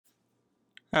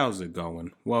How's it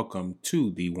going? Welcome to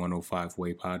the 105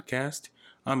 Way Podcast.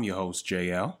 I'm your host,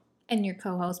 JL. And your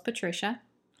co host, Patricia.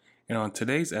 And on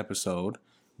today's episode,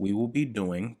 we will be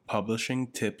doing Publishing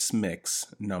Tips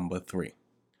Mix number 3.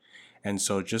 And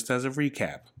so, just as a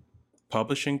recap,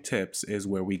 Publishing Tips is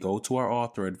where we go to our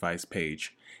author advice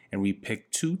page and we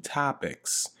pick 2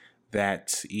 topics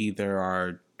that either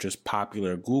are just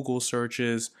popular Google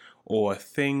searches or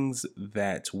things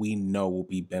that we know will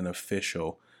be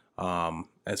beneficial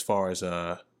as far as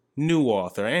a new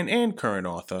author and current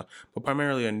author, but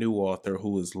primarily a new author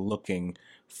who is looking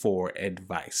for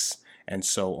advice. And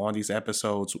so on these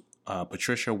episodes,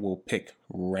 Patricia will pick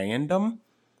random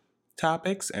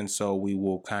topics, and so we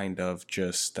will kind of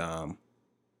just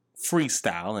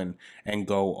freestyle and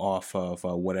go off of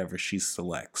whatever she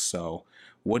selects. So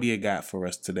what do you got for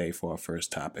us today for our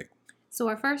first topic? So,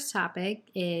 our first topic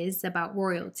is about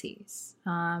royalties.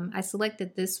 I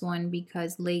selected this one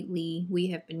because lately we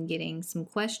have been getting some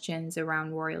questions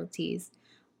around royalties,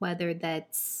 whether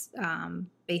that's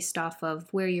based off of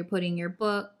where you're putting your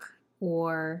book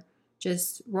or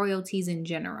just royalties in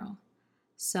general.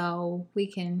 So, we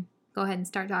can go ahead and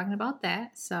start talking about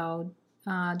that. So,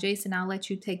 Jason, I'll let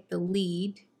you take the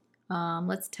lead.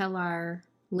 Let's tell our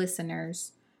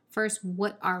listeners first,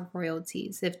 what are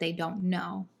royalties if they don't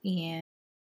know, and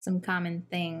some common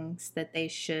things that they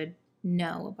should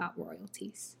know about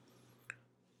royalties.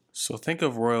 So think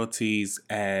of royalties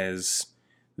as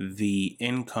the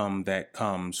income that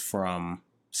comes from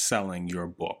selling your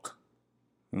book.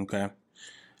 Okay.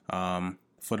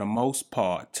 For the most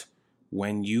part,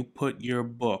 when you put your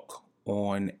book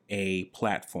on a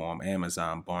platform,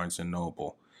 Amazon, Barnes and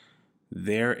Noble,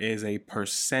 there is a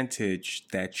percentage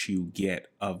that you get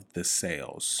of the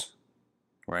sales,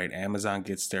 right? Amazon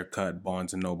gets their cut,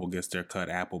 Barnes and Noble gets their cut,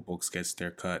 Apple Books gets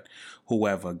their cut,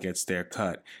 whoever gets their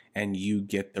cut, and you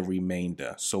get the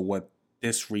remainder. So what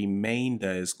this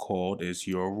remainder is called is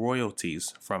your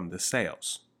royalties from the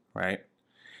sales, right?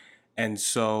 And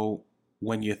so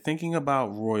when you're thinking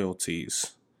about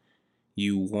royalties,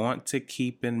 you want to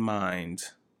keep in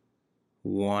mind,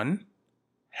 one,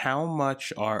 how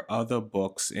much are other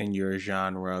books in your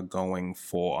genre going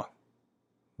for?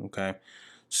 Okay.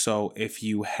 So if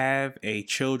you have a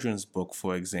children's book,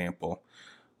 for example,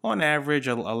 on average,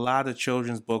 a lot of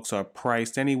children's books are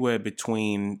priced anywhere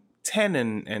between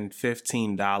 $10 and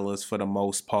 $15 for the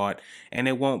most part. And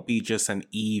it won't be just an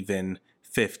even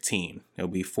 15. It'll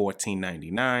be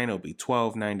 $14.99. It'll be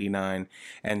 $12.99.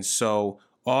 And so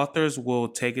authors will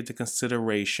take into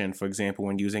consideration, for example,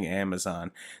 when using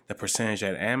Amazon, the percentage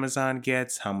that Amazon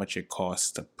gets, how much it costs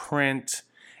to print,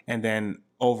 and then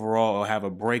overall it'll have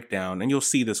a breakdown. And you'll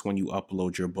see this when you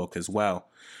upload your book as well.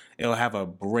 It'll have a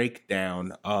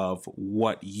breakdown of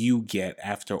what you get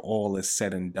after all is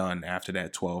said and done after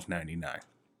that $12.99.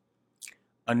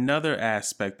 Another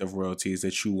aspect of royalties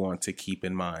that you want to keep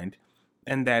in mind,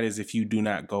 and that is if you do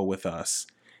not go with us,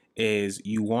 is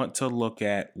you want to look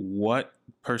at what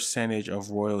percentage of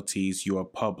royalties your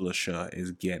publisher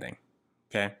is getting.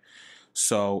 Okay.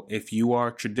 So if you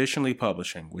are traditionally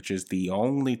publishing, which is the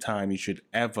only time you should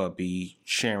ever be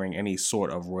sharing any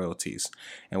sort of royalties,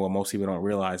 and what most people don't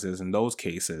realize is in those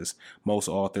cases, most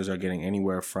authors are getting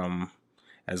anywhere from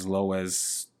as low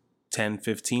as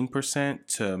 10-15%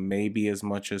 to maybe as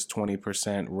much as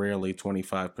 20%, rarely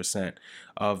 25%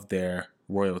 of their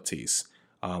royalties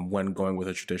when going with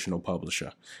a traditional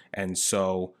publisher. And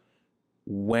so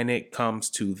when it comes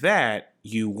to that,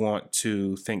 you want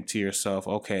to think to yourself,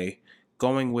 okay,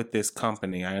 going with this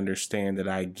company, I understand that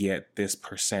I get this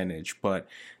percentage, but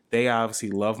they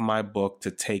obviously love my book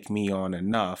to take me on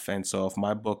enough. And so if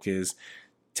my book is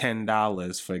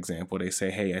 $10, for example, they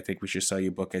say, hey, I think we should sell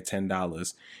your book at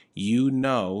 $10. You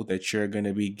know that you're going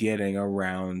to be getting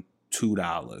around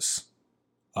 $2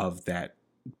 of that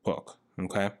book.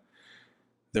 Okay.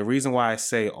 The reason why I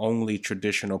say only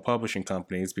traditional publishing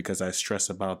companies, because I stress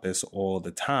about this all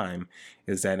the time,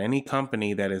 is that any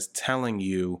company that is telling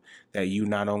you that you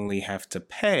not only have to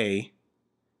pay,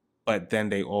 but then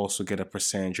they also get a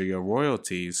percentage of your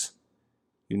royalties,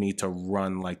 you need to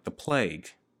run like the plague.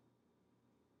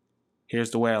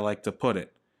 Here's the way I like to put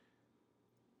it.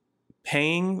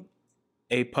 Paying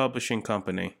a publishing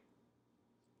company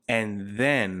and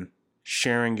then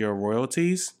sharing your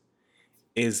royalties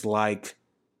is like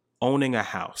owning a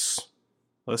house.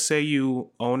 Let's say you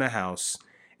own a house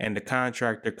and the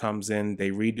contractor comes in,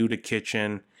 they redo the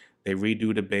kitchen, they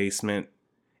redo the basement,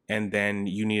 and then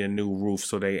you need a new roof,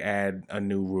 so they add a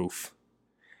new roof.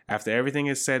 After everything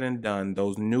is said and done,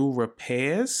 those new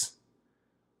repairs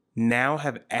now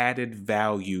have added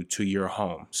value to your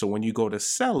home. So when you go to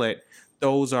sell it,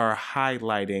 those are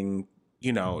highlighting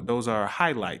those are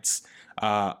highlights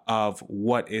of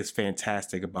what is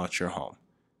fantastic about your home.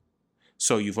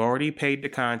 So you've already paid the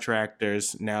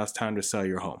contractors. Now it's time to sell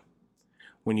your home.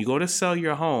 When you go to sell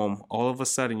your home, all of a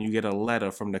sudden you get a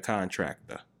letter from the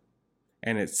contractor.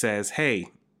 And it says, hey,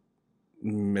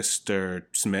 Mr.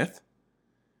 Smith,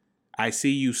 I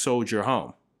see you sold your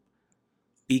home.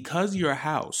 Because your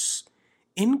house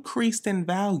increased in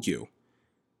value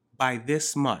by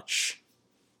this much,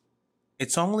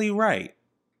 it's only right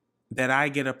that I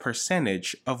get a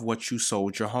percentage of what you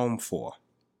sold your home for.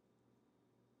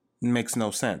 It makes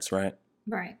no sense, right?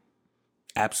 Right.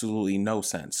 Absolutely no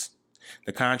sense.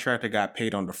 The contractor got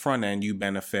paid on the front end, you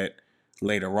benefit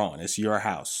later on. It's your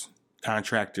house.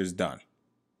 Contractor's done.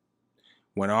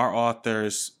 When our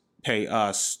authors pay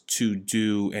us to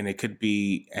do, and it could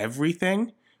be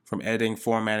everything from editing,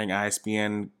 formatting,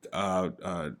 ISBN,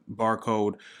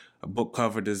 barcode, book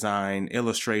cover design,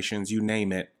 illustrations, you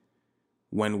name it.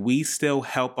 When we still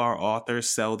help our authors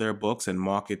sell their books and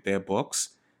market their books,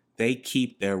 they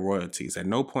keep their royalties. At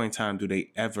no point in time do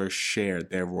they ever share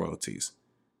their royalties.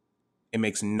 It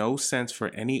makes no sense for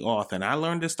any author. And I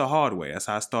learned this the hard way. That's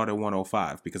how I started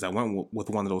 105, because I went with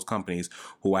one of those companies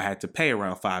who I had to pay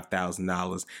around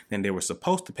 $5,000. And they were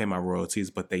supposed to pay my royalties,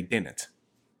 but they didn't.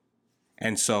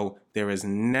 And so there is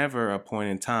never a point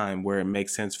in time where it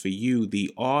makes sense for you, the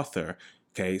author.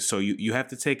 Okay, so you have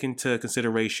to take into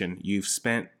consideration you've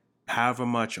spent however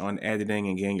much on editing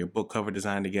and getting your book cover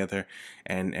design together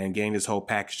and getting this whole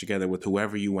package together with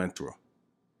whoever you went through.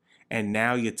 And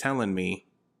now you're telling me,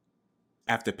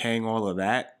 after paying all of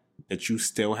that, that you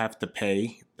still have to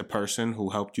pay the person who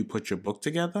helped you put your book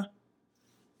together?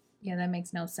 Yeah, that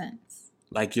makes no sense.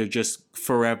 Like you're just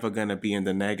forever going to be in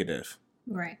the negative.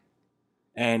 Right.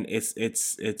 And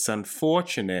it's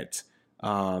unfortunate,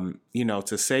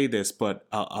 to say this, but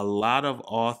a lot of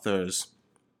authors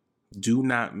do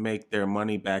not make their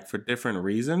money back for different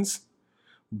reasons.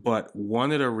 But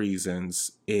one of the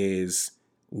reasons is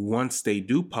once they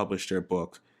do publish their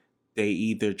book, they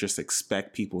either just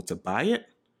expect people to buy it,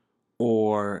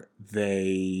 or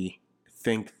they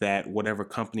think that whatever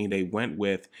company they went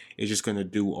with is just going to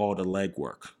do all the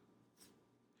legwork.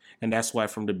 And that's why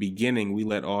from the beginning we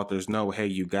let authors know, hey,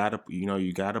 you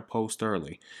gotta post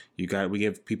early. We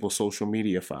give people social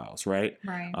media files, right?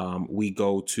 Right. We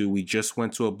just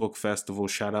went to a book festival.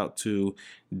 Shout out to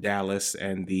Dallas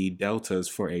and the Deltas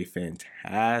for a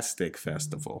fantastic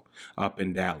festival up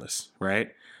in Dallas,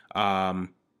 right?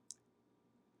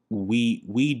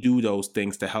 We do those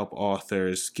things to help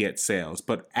authors get sales.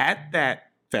 But at that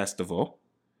festival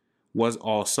was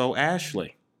also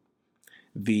Ashley,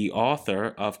 the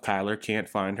author of Kyler Can't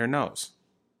Find Her Nose.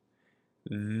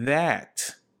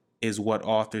 That is what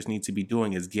authors need to be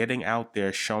doing, is getting out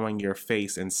there, showing your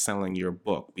face and selling your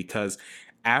book. Because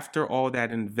after all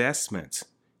that investment,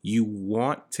 you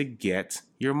want to get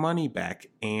your money back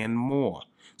and more.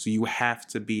 So you have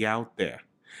to be out there.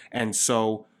 And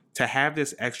so to have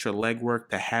this extra legwork,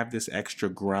 to have this extra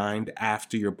grind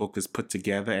after your book is put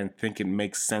together and think it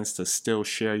makes sense to still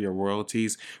share your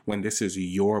royalties when this is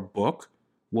your book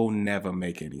will never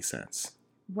make any sense.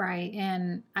 Right.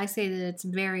 And I say that it's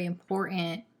very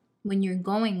important when you're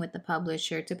going with the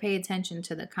publisher to pay attention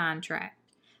to the contract.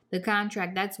 The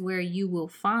contract, that's where you will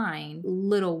find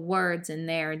little words in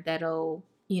there that'll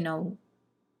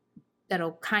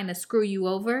kind of screw you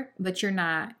over, but you're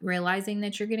not realizing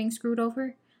that you're getting screwed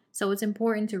over. So it's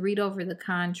important to read over the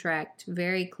contract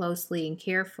very closely and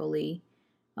carefully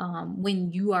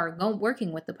when you are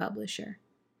working with the publisher,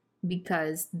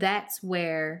 because that's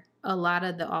where a lot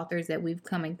of the authors that we've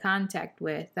come in contact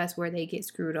with, that's where they get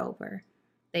screwed over.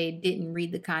 They didn't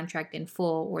read the contract in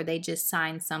full, or they just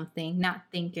signed something not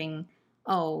thinking,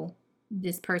 oh,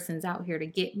 this person's out here to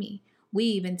get me. We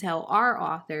even tell our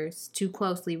authors to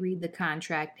closely read the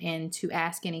contract and to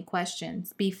ask any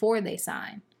questions before they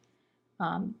sign.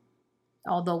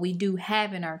 Although we do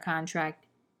have in our contract,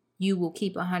 you will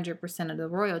keep 100% of the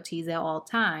royalties at all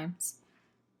times.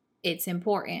 It's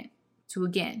important to,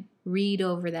 again, read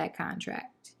over that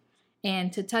contract.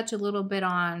 And to touch a little bit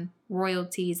on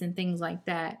royalties and things like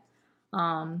that,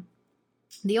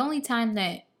 the only time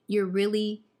that you're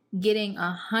really getting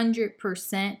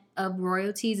 100% of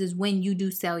royalties is when you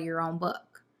do sell your own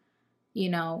book,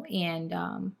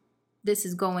 and this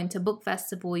is going to book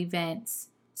festival events.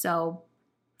 So,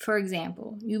 for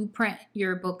example, you print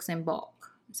your books in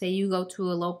bulk. Say you go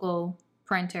to a local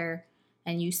printer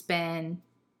and you spend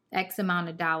X amount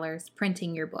of dollars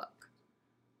printing your book.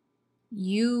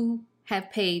 You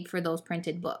have paid for those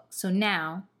printed books. So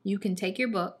now you can take your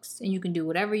books and you can do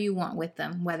whatever you want with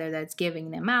them, whether that's giving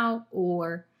them out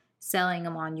or selling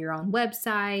them on your own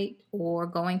website, or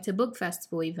going to book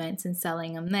festival events and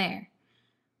selling them there.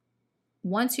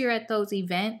 Once you're at those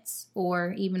events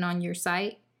or even on your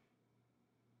site,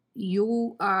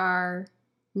 you are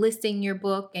listing your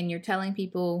book and you're telling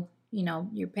people,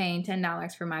 you're paying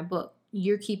 $10 for my book.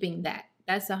 You're keeping that.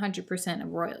 That's 100%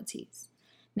 of royalties.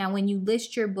 Now, when you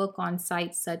list your book on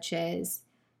sites such as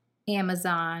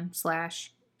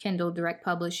Amazon/Kindle Direct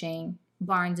Publishing,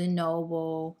 Barnes &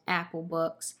 Noble, Apple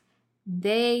Books,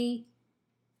 they,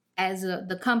 as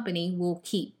the company, will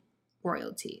keep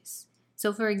royalties.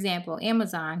 So, for example,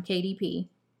 Amazon, KDP,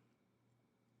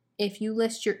 if you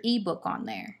list your ebook on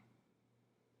there,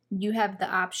 you have the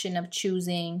option of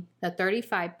choosing the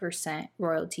 35%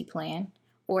 royalty plan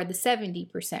or the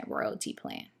 70% royalty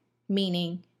plan,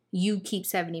 meaning you keep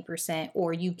 70%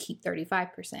 or you keep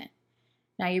 35%.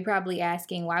 Now, you're probably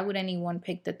asking, why would anyone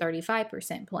pick the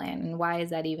 35% plan, and why is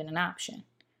that even an option?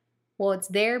 Well, it's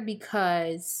there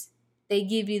because they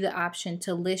give you the option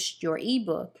to list your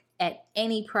ebook at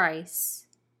any price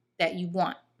that you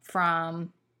want,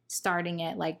 from starting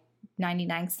at like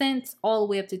 99 cents all the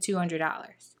way up to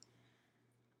 $200.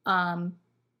 And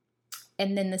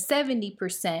then the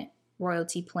 70%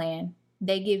 royalty plan,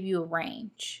 they give you a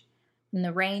range. And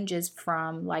the range is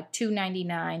from like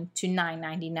 $2.99 to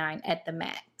 $9.99 at the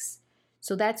max.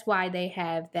 So that's why they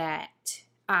have that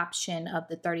option of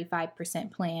the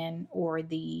 35% plan or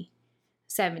the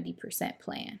 70%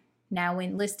 plan. Now,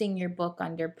 when listing your book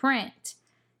under print,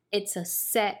 it's a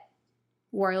set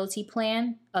royalty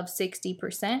plan of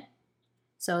 60%.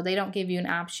 So they don't give you an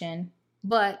option.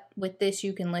 But with this,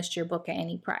 you can list your book at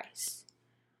any price.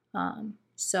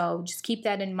 So just keep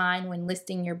that in mind when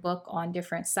listing your book on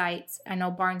different sites. I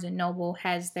know Barnes & Noble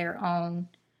has their own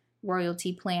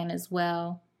royalty plan as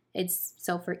well.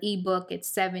 So for ebook,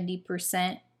 it's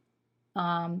 70%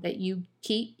 that you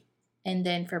keep. And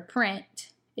then for print,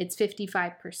 it's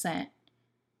 55%.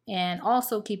 And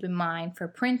also keep in mind, for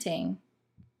printing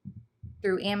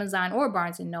through Amazon or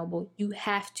Barnes & Noble, you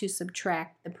have to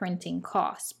subtract the printing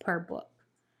costs per book.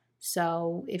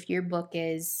 So if your book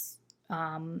is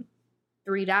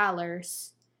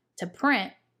 $3 to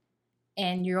print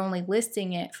and you're only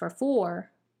listing it for $4,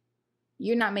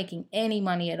 you're not making any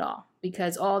money at all,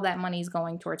 because all that money is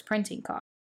going towards printing costs.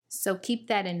 So keep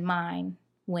that in mind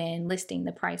when listing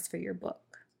the price for your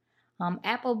book.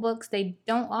 Apple Books, they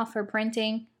don't offer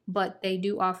printing, but they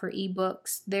do offer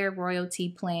ebooks. Their royalty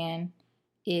plan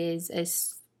is a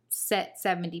set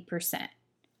 70%.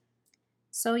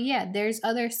 So yeah, there's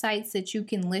other sites that you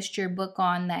can list your book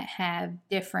on that have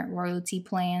different royalty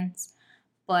plans.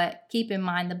 But keep in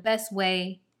mind, the best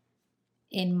way,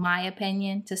 in my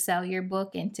opinion, to sell your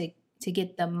book and to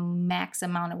get the max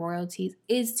amount of royalties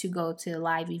is to go to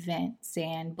live events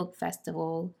and book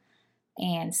festival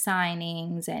and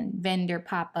signings and vendor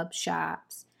pop-up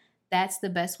shops. That's the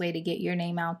best way to get your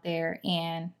name out there.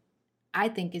 And I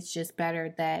think it's just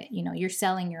better that, you're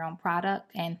selling your own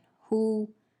product, and who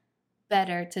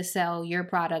better to sell your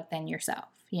product than yourself,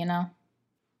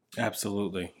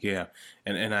 Absolutely. Yeah.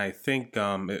 And I think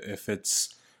if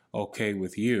it's okay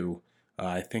with you,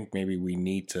 I think maybe we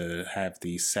need to have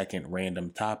the second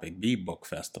random topic be book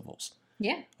festivals.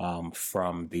 Yeah.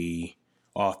 From the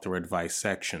author advice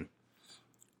section.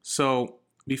 So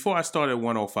before I started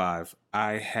 105,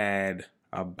 I had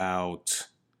about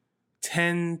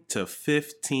 10 to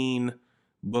 15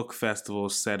 book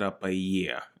festivals set up a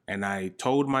year. And I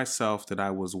told myself that I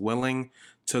was willing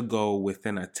to go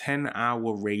within a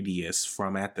 10-hour radius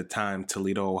from, at the time,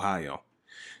 Toledo, Ohio,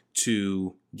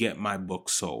 to get my book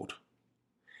sold.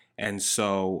 And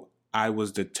so I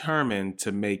was determined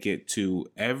to make it to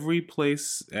every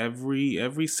place,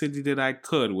 every city that I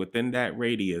could within that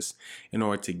radius in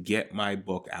order to get my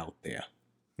book out there.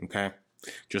 Okay?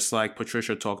 Just like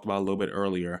Patricia talked about a little bit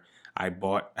earlier, I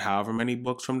bought however many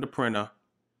books from the printer.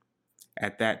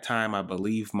 At that time, I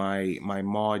believe my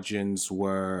margins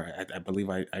were, I believe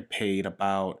I paid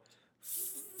about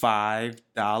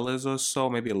 $5 or so,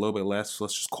 maybe a little bit less.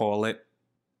 Let's just call it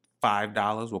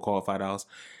 $5. We'll call it $5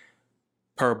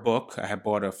 per book. I had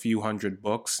bought a few hundred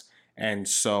books. And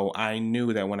so I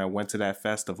knew that when I went to that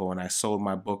festival and I sold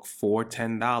my book for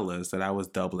 $10, that I was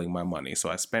doubling my money. So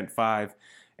I spent $5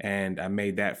 and I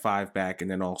made that $5 back,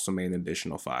 and then also made an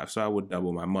additional $5. So I would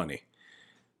double my money.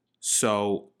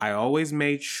 So I always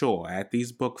made sure at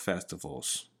these book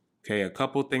festivals, okay, a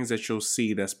couple things that you'll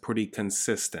see that's pretty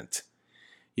consistent.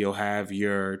 You'll have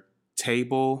your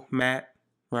table mat,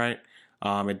 right?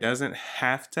 It doesn't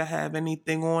have to have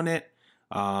anything on it.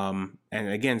 And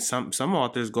again, some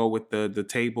authors go with the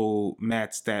table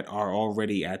mats that are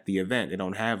already at the event. They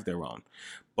don't have their own.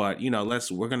 But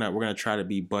we're gonna try to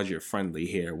be budget friendly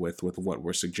here with what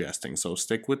we're suggesting. So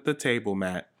stick with the table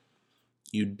mat.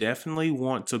 You definitely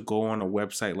want to go on a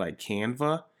website like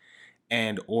Canva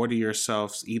and order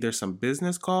yourselves either some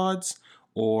business cards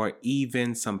or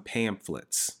even some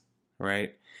pamphlets,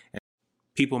 right? And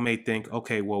people may think,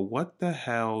 okay, well, what the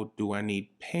hell do I need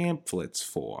pamphlets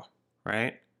for,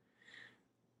 right?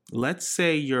 Let's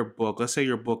say your book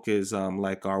is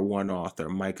like our one author,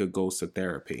 Micah Goes to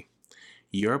Therapy.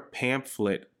 Your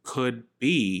pamphlet could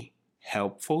be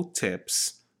helpful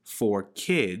tips for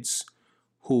kids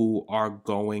who are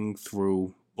going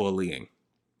through bullying,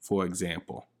 for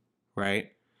example,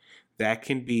 right? That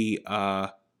can be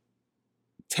a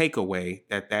takeaway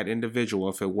that individual,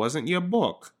 if it wasn't your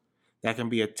book, that can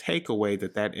be a takeaway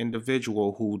that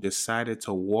individual who decided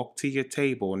to walk to your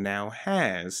table now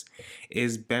has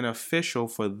is beneficial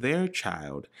for their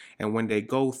child. And when they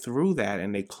go through that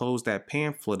and they close that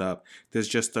pamphlet up, there's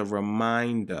just a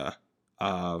reminder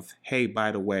of, hey,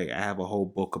 by the way, I have a whole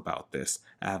book about this.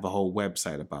 I have a whole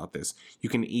website about this. You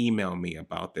can email me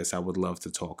about this. I would love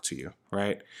to talk to you,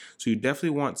 right? So you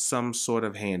definitely want some sort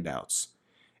of handouts.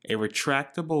 A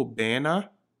retractable banner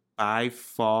by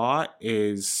far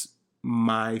is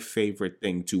my favorite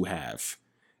thing to have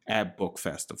at book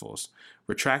festivals.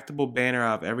 Retractable banner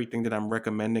of everything that I'm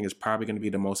recommending is probably going to be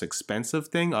the most expensive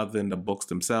thing other than the books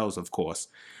themselves, of course.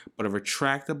 But a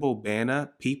retractable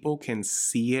banner, people can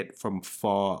see it from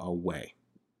far away.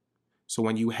 So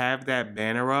when you have that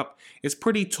banner up, it's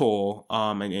pretty tall,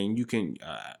 and you can,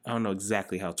 I don't know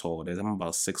exactly how tall it is. I'm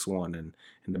about 6'1", and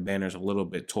the banner's a little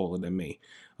bit taller than me.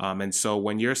 And so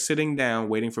when you're sitting down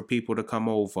waiting for people to come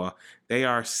over, they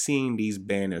are seeing these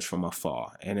banners from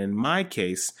afar. And in my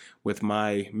case, with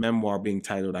my memoir being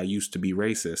titled, I Used to Be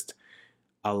Racist,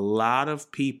 a lot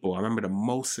of people, I remember the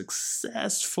most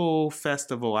successful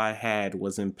festival I had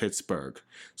was in Pittsburgh,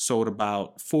 sold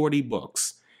about 40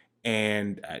 books.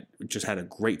 And I just had a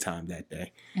great time that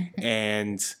day.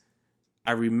 And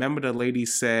I remember the lady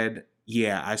said,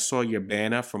 yeah, I saw your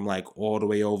banner from like all the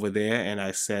way over there. And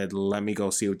I said, let me go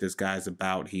see what this guy's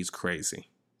about. He's crazy,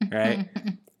 right?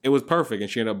 It was perfect. And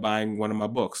she ended up buying one of my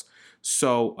books.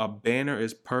 So a banner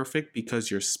is perfect because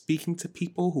you're speaking to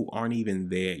people who aren't even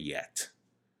there yet.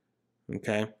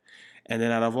 Okay. And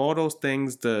then out of all those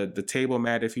things, the table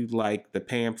mat, if you like, the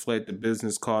pamphlet, the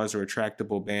business cards, or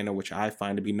retractable banner, which I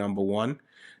find to be number one.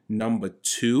 Number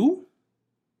two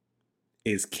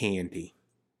is candy.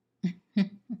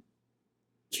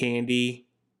 Candy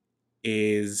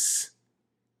is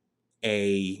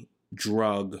a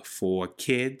drug for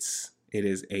kids. It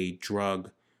is a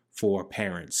drug for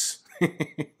parents.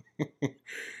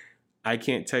 I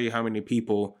can't tell you how many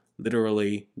people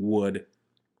literally would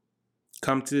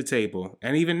come to the table,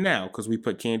 and even now, because we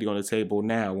put candy on the table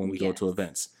now when we go to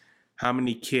events, how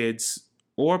many kids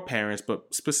or parents,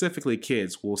 but specifically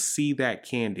kids, will see that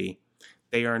candy.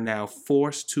 They are now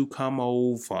forced to come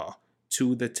over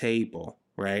to the table,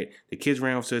 right? The kids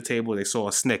ran over to the table, they saw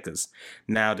a Snickers.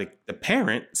 Now the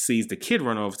parent sees the kid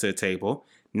run over to the table.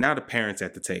 Now the parent's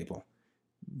at the table.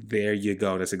 There you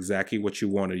go. That's exactly what you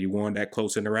wanted. You wanted that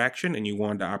close interaction, and you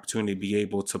wanted the opportunity to be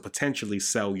able to potentially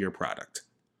sell your product.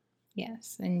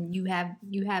 Yes, and you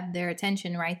have their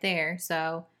attention right there.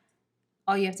 So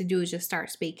all you have to do is just start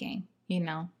speaking.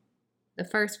 The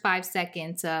first 5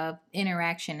 seconds of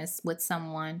interaction is with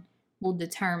someone will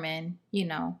determine,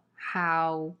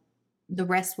 how the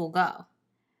rest will go.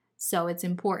 So it's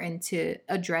important to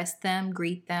address them,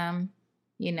 greet them,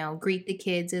 greet the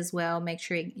kids as well. Make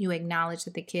sure you acknowledge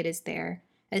that the kid is there,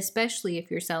 especially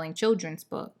if you're selling children's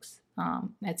books.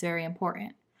 That's very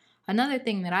important. Another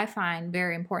thing that I find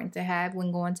very important to have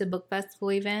when going to book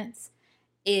festival events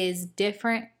is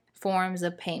different forms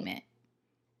of payment.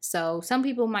 So some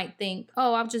people might think,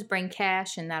 oh, I'll just bring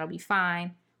cash and that'll be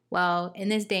fine. Well, in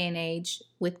this day and age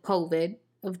with COVID,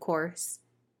 of course,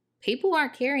 people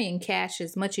aren't carrying cash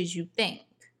as much as you think.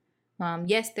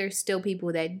 Yes, there's still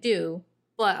people that do,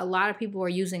 but a lot of people are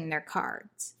using their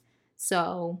cards.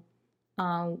 So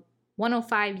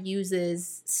 105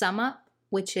 uses SumUp,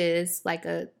 which is like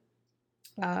a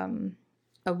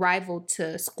rival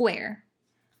to Square,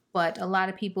 but a lot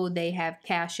of people, they have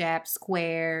Cash App,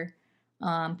 Square,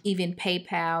 even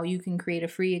PayPal. You can create a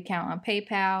free account on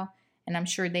PayPal, and I'm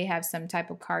sure they have some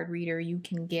type of card reader you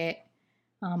can get.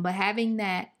 But having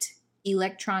that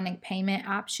electronic payment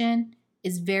option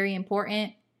is very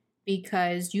important,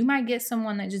 because you might get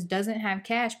someone that just doesn't have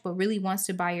cash but really wants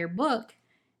to buy your book,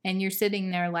 and you're sitting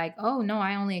there like, oh no,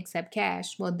 I only accept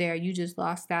cash. Well, there, you just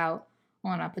lost out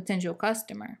on a potential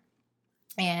customer.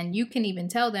 And you can even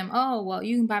tell them, oh, well,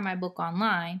 you can buy my book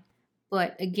online,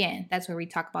 But again, that's where we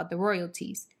talk about the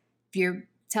royalties. If you're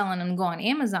telling them to go on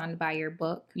Amazon to buy your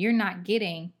book, you're not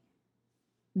getting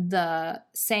the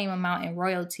same amount in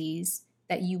royalties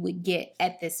that you would get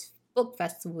at this book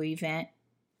festival event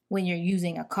when you're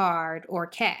using a card or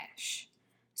cash.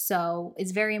 So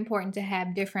it's very important to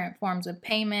have different forms of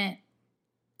payment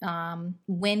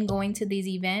when going to these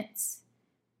events,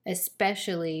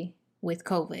 especially with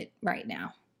COVID right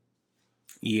now.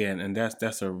 Yeah, and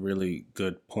that's a really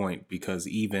good point, because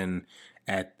even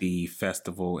at the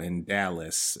festival in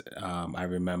Dallas, I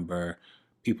remember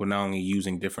people not only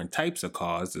using different types of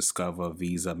cards, Discover,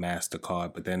 Visa,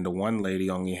 MasterCard, but then the one lady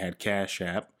only had Cash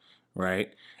App,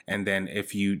 right? And then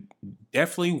if you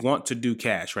definitely want to do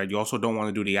cash, right, you also don't want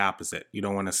to do the opposite. You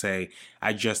don't want to say,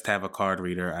 I just have a card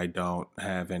reader, I don't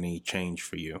have any change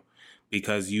for you.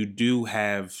 Because you do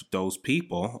have those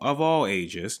people of all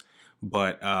ages.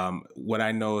 But what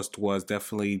I noticed was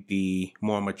definitely the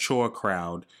more mature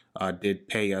crowd did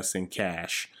pay us in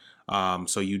cash.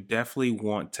 So you definitely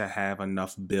want to have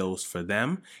enough bills for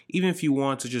them. Even if you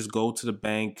want to just go to the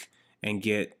bank and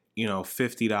get,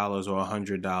 $50 or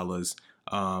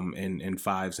 $100 in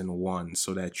fives and ones,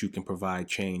 so that you can provide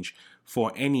change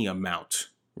for any amount,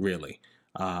 really.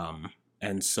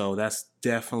 And so that's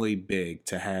definitely big,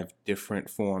 to have different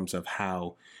forms of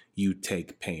how you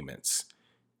take payments.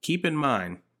 Keep in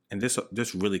mind, and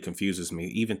this really confuses me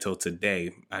even till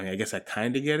today. I mean, I guess I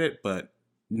kind of get it, but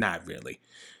not really.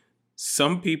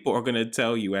 Some people are going to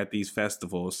tell you at these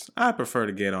festivals, I prefer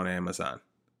to get on Amazon.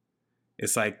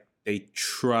 It's like they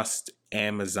trust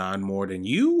Amazon more than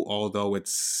you, although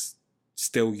it's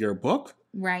still your book.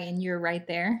 Right, and you're right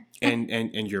there.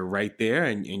 and you're right there,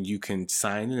 and you can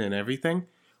sign it and everything.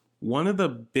 One of the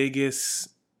biggest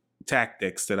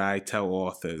tactics that I tell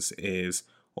authors is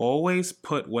always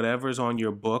put whatever's on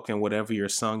your book and whatever you're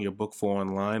selling your book for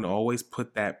online, always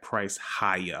put that price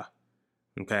higher.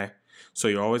 Okay? So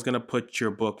you're always going to put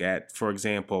your book at, for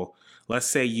example, let's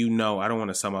say I don't want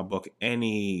to sell my book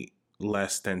any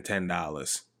less than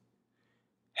 $10.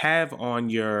 Have on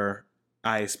your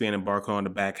ISBN and barcode on the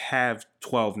back, have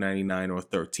 $12.99 or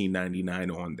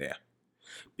 $13.99 on there.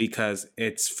 Because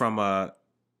it's from a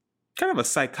kind of a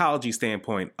psychology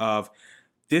standpoint of,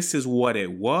 this is what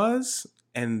it was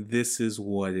and this is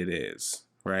what it is,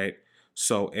 right?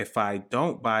 So if I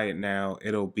don't buy it now,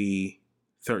 it'll be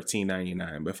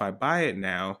 $13.99. But if I buy it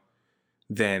now,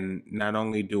 then not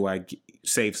only do I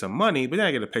save some money, but then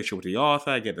I get a picture with the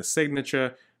author, I get the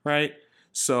signature, right?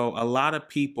 So a lot of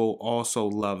people also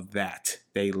love that.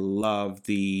 They love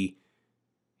the,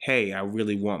 hey, I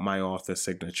really want my author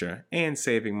signature, and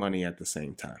saving money at the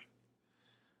same time.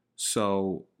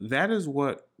 So that is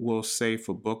what we'll say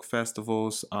for book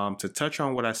festivals. To touch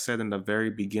on what I said in the very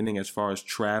beginning as far as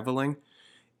traveling,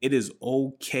 it is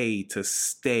okay to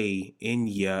stay in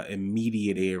your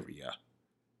immediate area.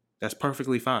 That's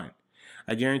perfectly fine.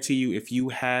 I guarantee you, if you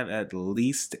have at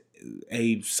least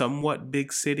a somewhat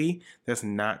big city that's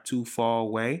not too far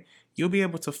away, you'll be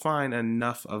able to find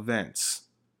enough events.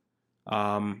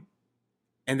 And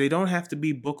they don't have to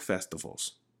be book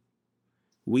festivals.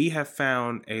 We have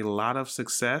found a lot of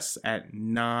success at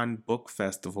non-book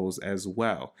festivals as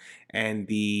well. And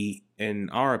in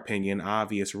our opinion,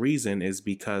 obvious reason is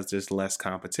because there's less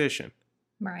competition.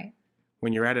 Right.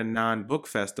 When you're at a non-book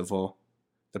festival,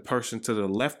 the person to the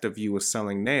left of you is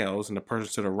selling nails and the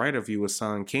person to the right of you is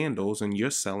selling candles, and you're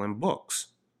selling books.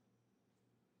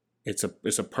 It's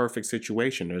a perfect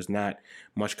situation. There's not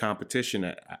much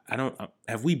competition.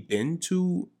 Have we been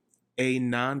to a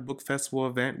non-book festival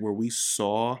event where we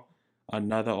saw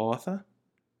another author?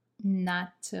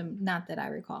 Not that I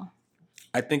recall.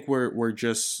 I think we're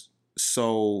just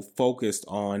so focused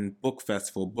on book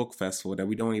festival that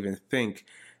we don't even think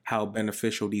how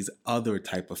beneficial these other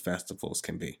type of festivals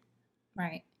can be.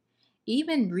 Right.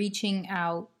 Even reaching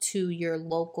out to your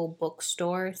local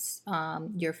bookstores,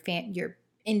 your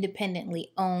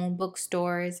independently owned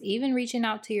bookstores, even reaching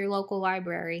out to your local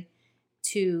library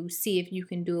to see if you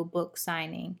can do a book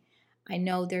signing. I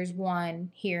know there's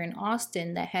one here in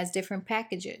Austin that has different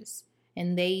packages,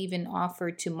 and they even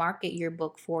offer to market your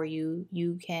book for you.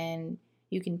 You can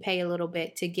pay a little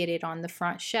bit to get it on the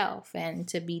front shelf and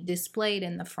to be displayed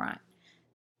in the front.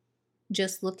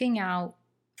 Just looking out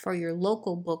for your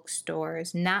local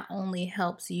bookstores not only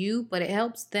helps you, but it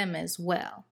helps them as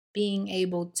well. Being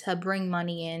able to bring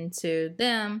money into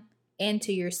them and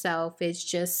to yourself is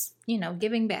just,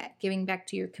 giving back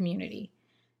to your community.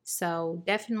 So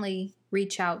definitely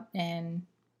reach out and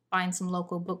find some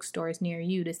local bookstores near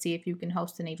you to see if you can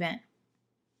host an event.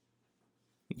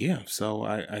 Yeah, so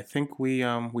I think we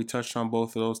touched on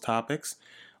both of those topics.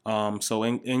 So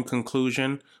in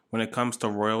conclusion, when it comes to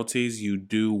royalties, you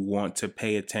do want to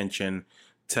pay attention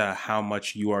to how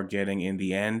much you are getting in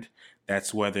the end.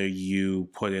 That's whether you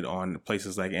put it on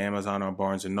places like Amazon or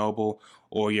Barnes and Noble,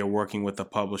 or you're working with a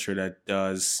publisher that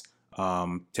does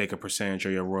take a percentage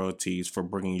of your royalties for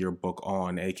bringing your book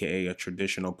on, aka a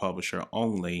traditional publisher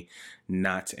only,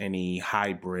 not any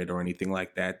hybrid or anything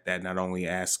like that, that not only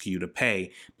asks you to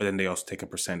pay, but then they also take a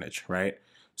percentage, right?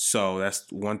 So that's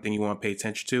one thing you want to pay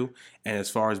attention to. And as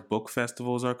far as book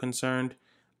festivals are concerned,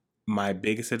 my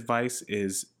biggest advice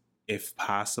is, if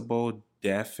possible,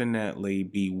 definitely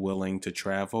be willing to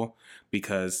travel,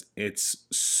 because it's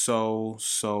so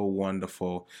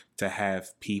wonderful to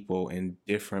have people in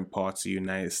different parts of the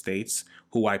United States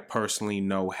who I personally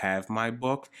know have my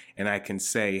book, and I can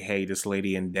say, hey, this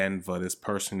lady in Denver, this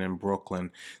person in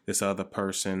Brooklyn, this other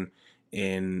person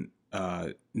in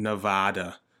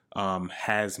Nevada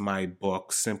has my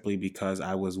book, simply because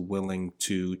I was willing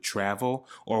to travel,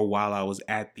 or while I was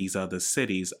at these other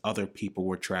cities, other people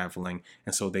were traveling,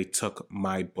 and so they took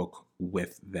my book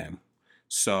with them.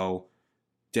 So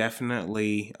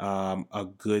definitely a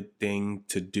good thing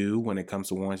to do when it comes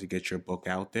to wanting to get your book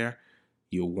out there.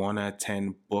 You'll want to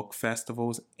attend book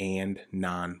festivals and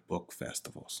non-book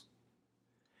festivals.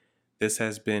 This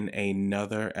has been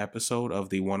another episode of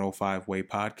the 105 Way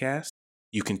Podcast.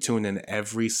 You can tune in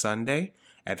every Sunday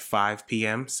at 5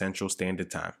 p.m. Central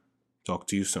Standard Time. Talk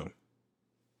to you soon.